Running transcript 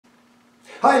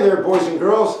Hi there, boys and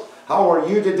girls. How are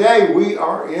you today? We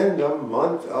are in the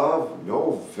month of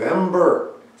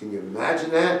November. Can you imagine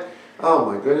that? Oh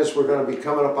my goodness, we're going to be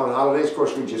coming up on holidays. Of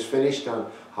course, we just finished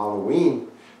on Halloween.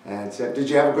 And so, did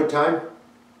you have a good time?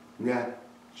 Yeah.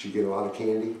 Did you get a lot of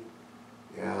candy?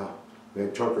 Yeah. We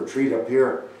had trunk or treat up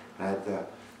here at the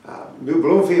New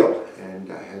Bloomfield.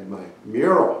 And I had my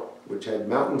mural, which had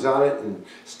mountains on it and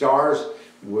stars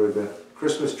with the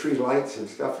Christmas tree lights and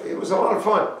stuff. It was a lot of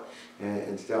fun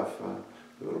and stuff. A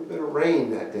little bit of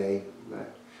rain that day,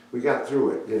 but we got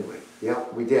through it, didn't we? Yeah,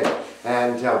 we did.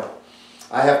 And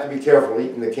I have to be careful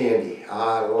eating the candy.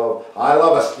 I love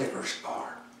a Snickers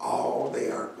bar. Oh,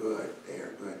 they are good. They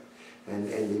are good. And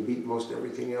they beat most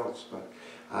everything else, but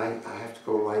I have to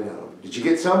go light on them. Did you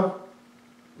get some?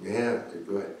 Yeah, they're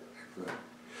good. They're good.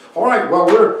 All right, well,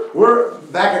 we're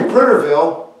back at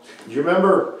Critterville. Do you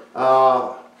remember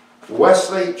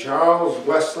Charles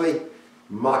Wesley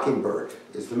Mockingbird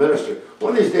is the minister.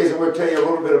 One of these days I'm going to tell you a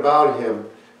little bit about him.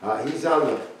 He's on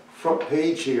the front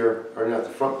page here, or not the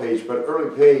front page, but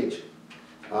early page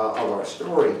of our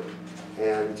story.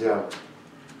 And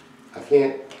I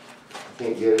can't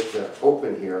get it to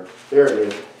open here. There it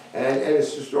is. And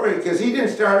it's a story because he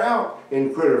didn't start out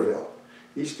in Critterville.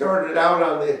 He started out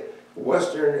on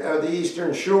the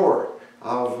eastern shore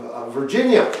of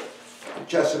Virginia.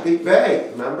 Chesapeake Bay,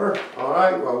 remember? All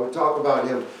right, well, we'll talk about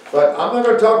him. But I'm not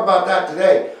going to talk about that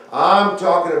today. I'm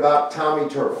talking about Tommy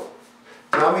Turtle.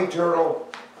 Tommy Turtle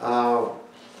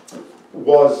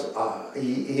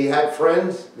he had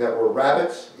friends that were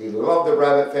rabbits. He loved the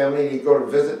rabbit family. He'd go to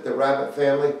visit the rabbit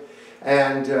family.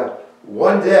 And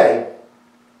one day,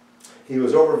 he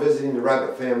was over visiting the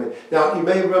rabbit family. Now, you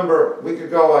may remember a week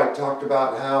ago I talked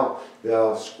about how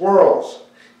the squirrels,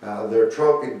 their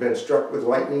trunk had been struck with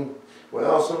lightning.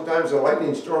 Well, sometimes the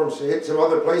lightning storms hit some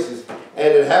other places, and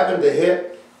it happened to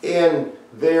hit in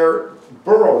their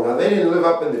burrow. Now, they didn't live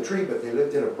up in the tree, but they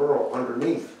lived in a burrow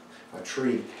underneath a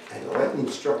tree, and the lightning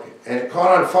struck it, and it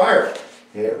caught on fire,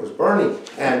 and it was burning.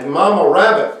 And Mama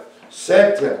Rabbit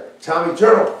said to Tommy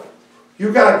Turtle,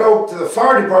 "You got to go to the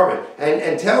fire department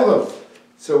and tell them,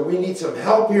 so we need some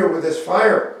help here with this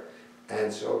fire."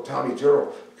 And so Tommy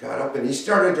Turtle got up, and he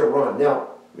started to run. Now,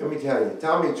 let me tell you,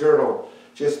 Tommy Turtle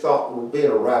just thought being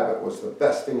a rabbit was the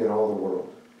best thing in all the world.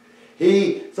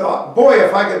 He thought, boy,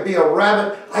 if I could be a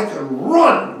rabbit, I could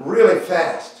run really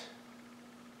fast.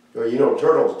 Well, you know,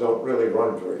 turtles don't really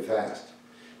run very fast.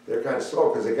 They're kind of slow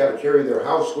because they got to carry their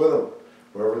house with them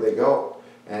wherever they go.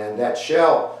 And that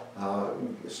shell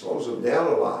slows them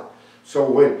down a lot. So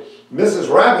when Mrs.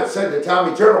 Rabbit said to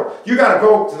Tommy Turtle, "You got to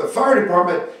go to the fire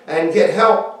department and get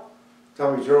help,"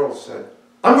 Tommy Turtle said,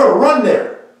 "I'm going to run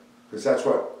there," because that's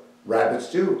what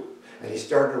rabbits do. And he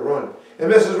started to run.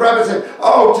 And Mrs. Rabbit said,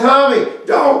 "Oh, Tommy,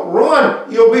 don't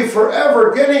run. You'll be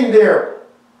forever getting there."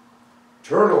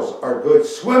 Turtles are good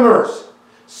swimmers.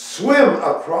 Swim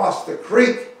across the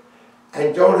creek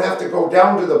and don't have to go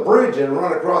down to the bridge and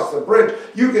run across the bridge.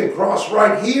 You can cross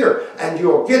right here and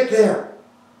you'll get there.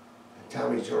 And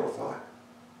Tommy Turtle thought,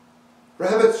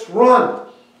 rabbits run,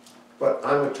 but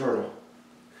I'm a turtle.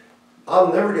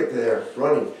 I'll never get there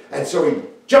running. And so he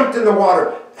jumped in the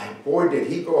water, and boy, did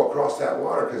he go across that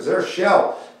water, because their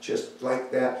shell, just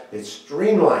like that, it's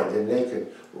streamlined, and they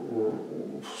could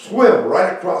swim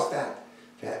right across that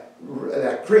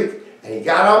creek. And he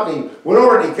got out, and he went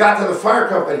over, and he got to the fire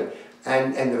company,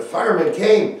 and the firemen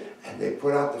came, and they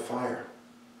put out the fire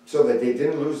so that they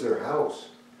didn't lose their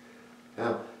house.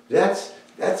 Now, that's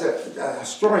a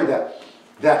story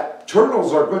that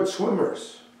turtles are good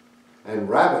swimmers, and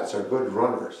rabbits are good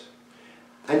runners.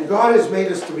 And God has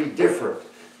made us to be different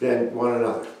than one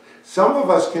another. Some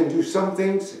of us can do some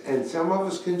things, and some of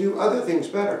us can do other things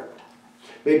better.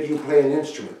 Maybe you play an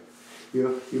instrument.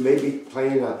 You may be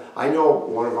playing I know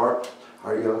one of our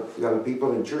young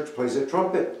people in church plays a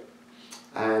trumpet.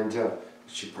 And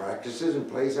she practices and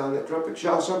plays on the trumpet. She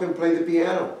also can play the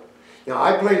piano. Now,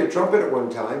 I played a trumpet at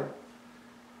one time.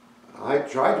 I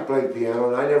tried to play the piano,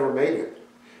 and I never made it.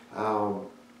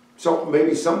 So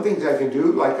maybe some things I can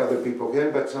do like other people can,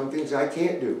 but some things I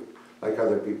can't do like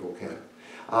other people can.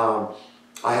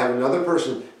 I have another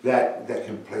person that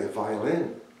can play a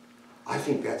violin. I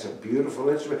think that's a beautiful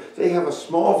instrument. They have a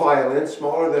small violin,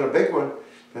 smaller than a big one,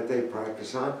 that they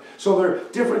practice on. So there are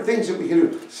different things that we can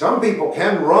do. Some people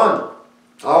can run.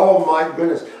 Oh my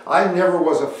goodness. I never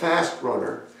was a fast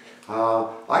runner.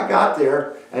 I got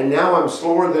there, and now I'm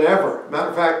slower than ever. Matter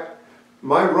of fact,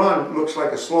 my run looks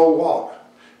like a slow walk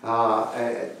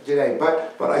today,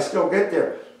 but I still get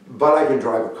there. But I can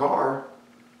drive a car,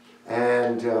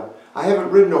 and I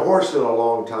haven't ridden a horse in a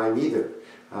long time either.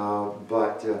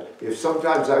 But if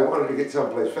sometimes I wanted to get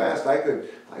someplace fast, I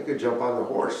could jump on the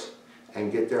horse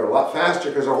and get there a lot faster,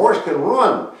 because a horse can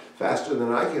run faster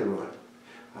than I can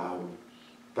run.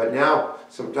 But now,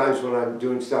 sometimes when I'm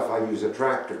doing stuff, I use a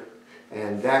tractor,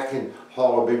 and that can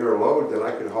haul a bigger load than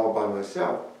I could haul by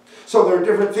myself. So there are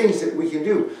different things that we can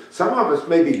do. Some of us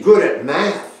may be good at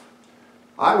math.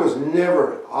 I was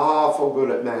never awful good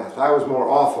at math. I was more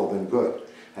awful than good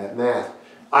at math.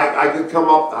 I could come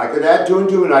up, I could add 2 and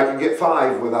 2, and I could get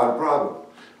 5 without a problem.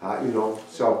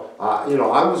 So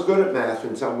I was good at math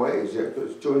in some ways.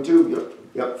 2 and 2,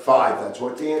 yep, 5, that's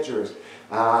what the answer is.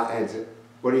 And so,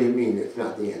 what do you mean it's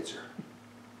not the answer?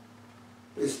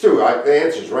 It's 2, the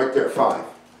answer's right there, 5.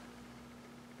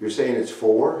 You're saying it's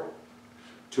 4?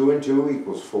 2 and 2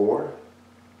 equals 4?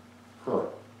 Huh,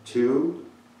 2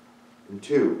 and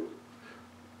 2.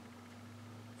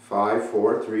 5,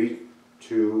 4, 3,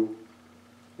 2,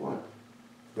 1.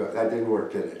 No, that didn't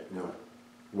work, did it? No.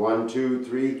 1, 2,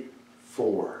 3,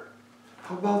 4.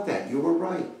 How about that? You were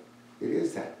right. It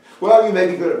is that. Well, you may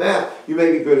be good at math. You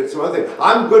may be good at some other thing.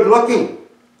 I'm good looking.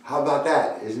 How about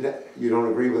that? Isn't it? You don't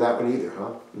agree with that one either,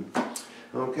 huh?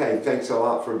 Okay, thanks a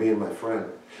lot for being my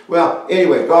friend. Well,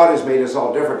 anyway, God has made us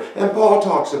all different. And Paul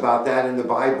talks about that in the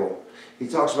Bible. He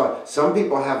talks about some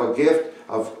people have a gift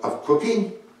of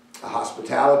cooking,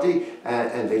 hospitality,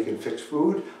 and they can fix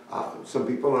food. Some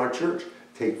people in our church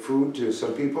take food to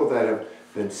some people that have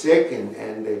been sick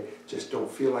and they just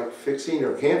don't feel like fixing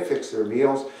or can't fix their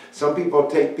meals. Some people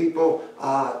take people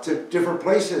to different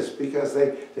places because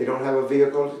they don't have a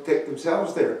vehicle to take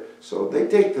themselves there. So they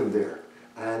take them there,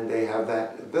 and they have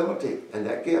that ability and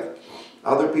that gift.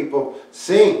 Other people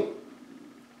sing.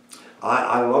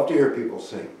 I love to hear people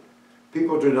sing.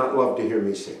 People do not love to hear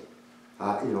me sing.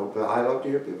 But I love to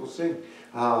hear people sing.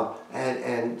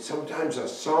 And sometimes a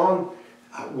song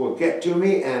will get to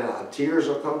me, and tears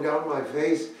will come down my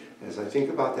face as I think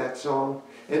about that song.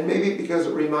 And maybe because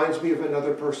it reminds me of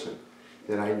another person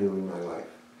that I knew in my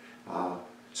life.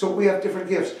 So we have different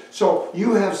gifts. So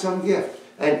you have some gift.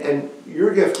 And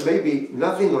your gift may be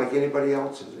nothing like anybody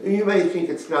else's. You may think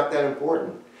it's not that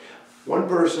important. One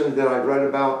person that I read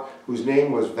about, whose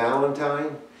name was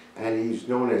Valentine, and he's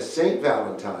known as Saint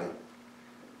Valentine,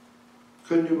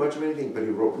 couldn't do much of anything, but he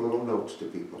wrote little notes to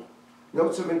people.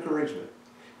 Notes of encouragement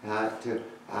to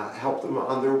help them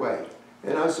on their way.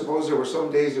 And I suppose there were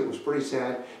some days it was pretty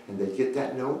sad, and they'd get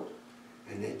that note,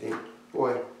 and they'd think,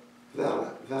 boy,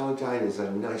 Valentine is a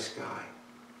nice guy.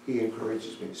 He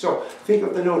encourages me. So think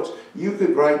of the notes you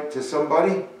could write to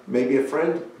somebody, maybe a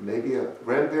friend, maybe a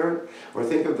grandparent, or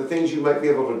think of the things you might be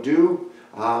able to do.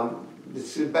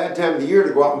 It's a bad time of the year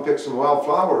to go out and pick some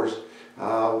wildflowers,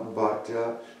 but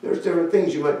there's different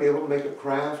things you might be able to make a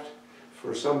craft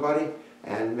for somebody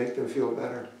and make them feel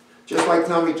better. Just like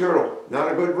Tommy Turtle,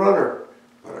 not a good runner,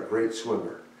 but a great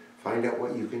swimmer. Find out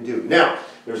what you can do. Now,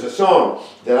 there's a song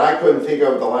that I couldn't think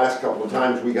of the last couple of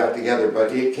times we got together,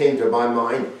 but it came to my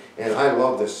mind, and I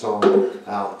love this song.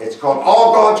 It's called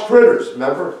All God's Critters.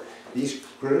 Remember, these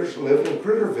critters live in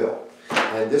Critterville.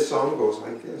 And this song goes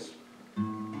like this.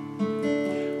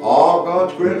 All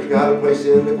God's critters got a place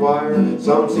in the choir.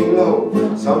 Some sing low,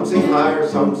 some sing higher,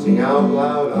 some sing out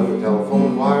loud on the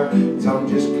telephone wire. And some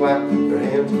just clap their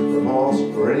hands or paws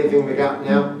or anything they got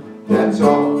now. That's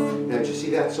all. Now, did you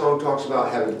see that song talks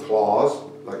about having claws,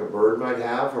 like a bird might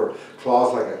have, or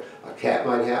claws like a cat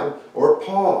might have, or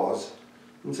paws.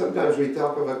 And sometimes we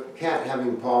talk of a cat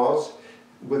having paws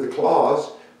with the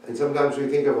claws, and sometimes we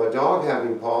think of a dog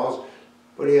having paws,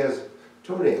 but he has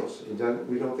toenails.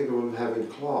 We don't think of him having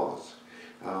claws.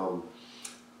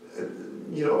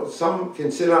 Some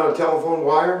can sit on a telephone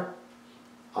wire.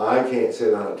 I can't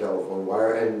sit on a telephone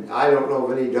wire, and I don't know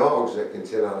of any dogs that can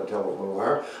sit on a telephone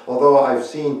wire, although I've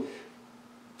seen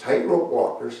tightrope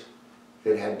walkers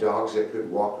that had dogs that could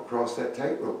walk across that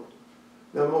tightrope.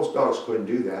 Now, most dogs couldn't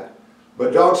do that,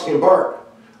 but dogs can bark.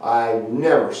 I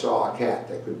never saw a cat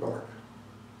that could bark.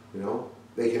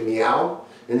 They can meow,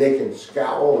 and they can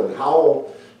scowl and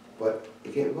howl, but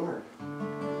they can't bark.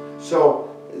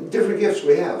 So, different gifts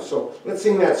we have. So, let's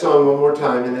sing that song one more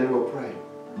time, and then we'll pray.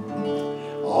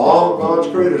 All God's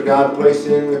critters got a place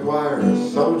in the choir.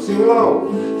 Some sing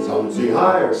low, some sing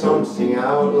higher, some sing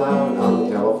out loud on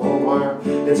the telephone wire.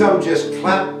 And some just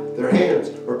clap their hands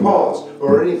or paws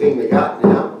or anything they got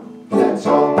now. That's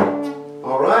all.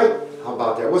 All right? How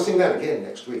about that? We'll sing that again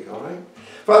next week, all right?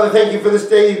 Father, thank you for this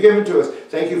day you've given to us.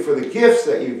 Thank you for the gifts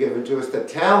that you've given to us, the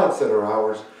talents that are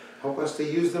ours. Help us to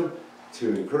use them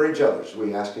to encourage others.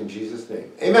 We ask in Jesus' name.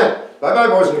 Amen. Bye-bye,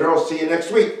 boys and girls. See you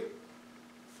next week.